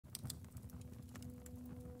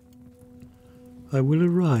I will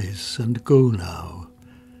arise and go now,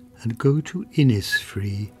 and go to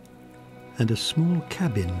Innisfree, and a small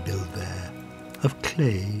cabin build there, of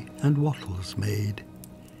clay and wattles made.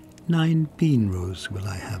 9 bean rows will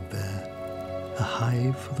I have there, a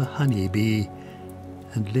hive for the honey bee,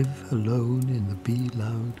 and live alone in the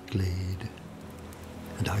bee-loud glade.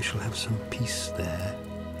 And I shall have some peace there,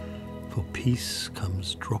 for peace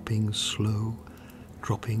comes dropping slow,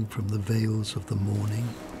 dropping from the vales of the morning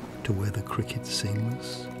to where the cricket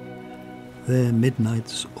sings. There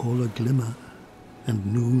midnight's all a glimmer, and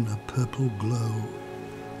noon a purple glow,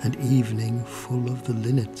 and evening full of the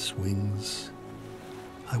linnet's wings.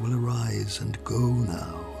 I will arise and go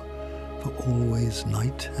now, for always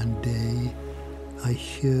night and day I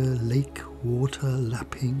hear lake water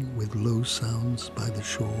lapping with low sounds by the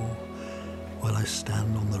shore, while I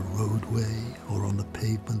stand on the roadway or on the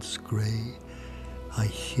pavement's grey, I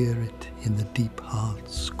hear it in the deep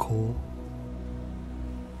heart's core.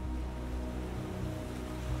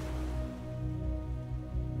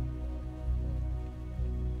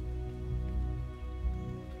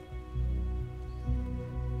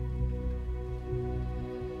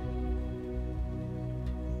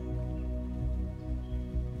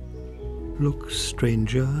 Look,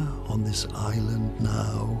 stranger, on this island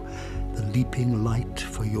now, the leaping light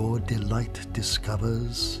for your delight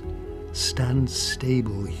discovers. Stand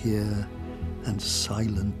stable here, and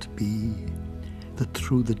silent be, that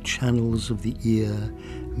through the channels of the ear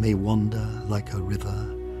may wander like a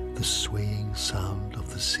river the swaying sound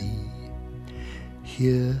of the sea.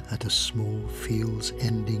 Here at a small field's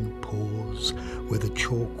ending pause, where the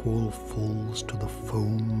chalk wall falls to the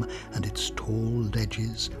foam and its tall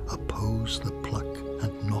ledges oppose the pluck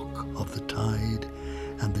and knock of the tide,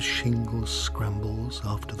 and the shingle scrambles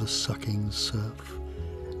after the sucking surf,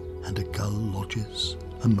 and a gull lodges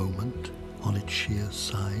a moment on its sheer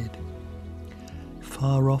side.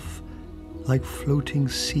 Far off, like floating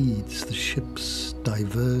seeds, the ships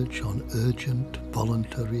diverge on urgent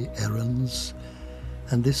voluntary errands,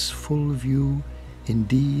 and this full view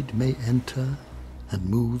indeed may enter and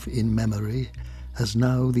move in memory, as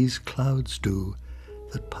now these clouds do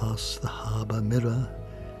that pass the harbour mirror,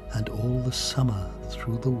 and all the summer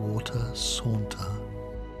through the water saunter.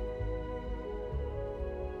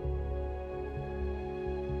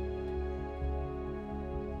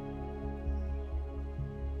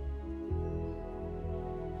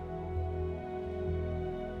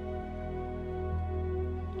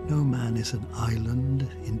 No man is an island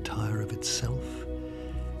entire of itself.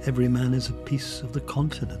 Every man is a piece of the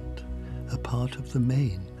continent, a part of the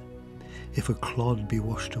main. If a clod be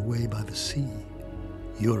washed away by the sea,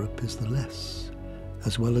 Europe is the less,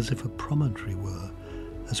 as well as if a promontory were,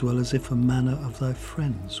 as well as if a manor of thy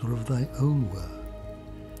friends or of thy own were.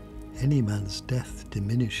 Any man's death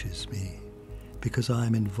diminishes me, because I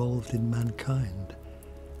am involved in mankind,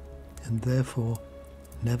 and therefore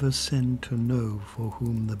never send to know for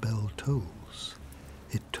whom the bell tolls.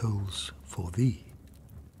 It tolls for thee.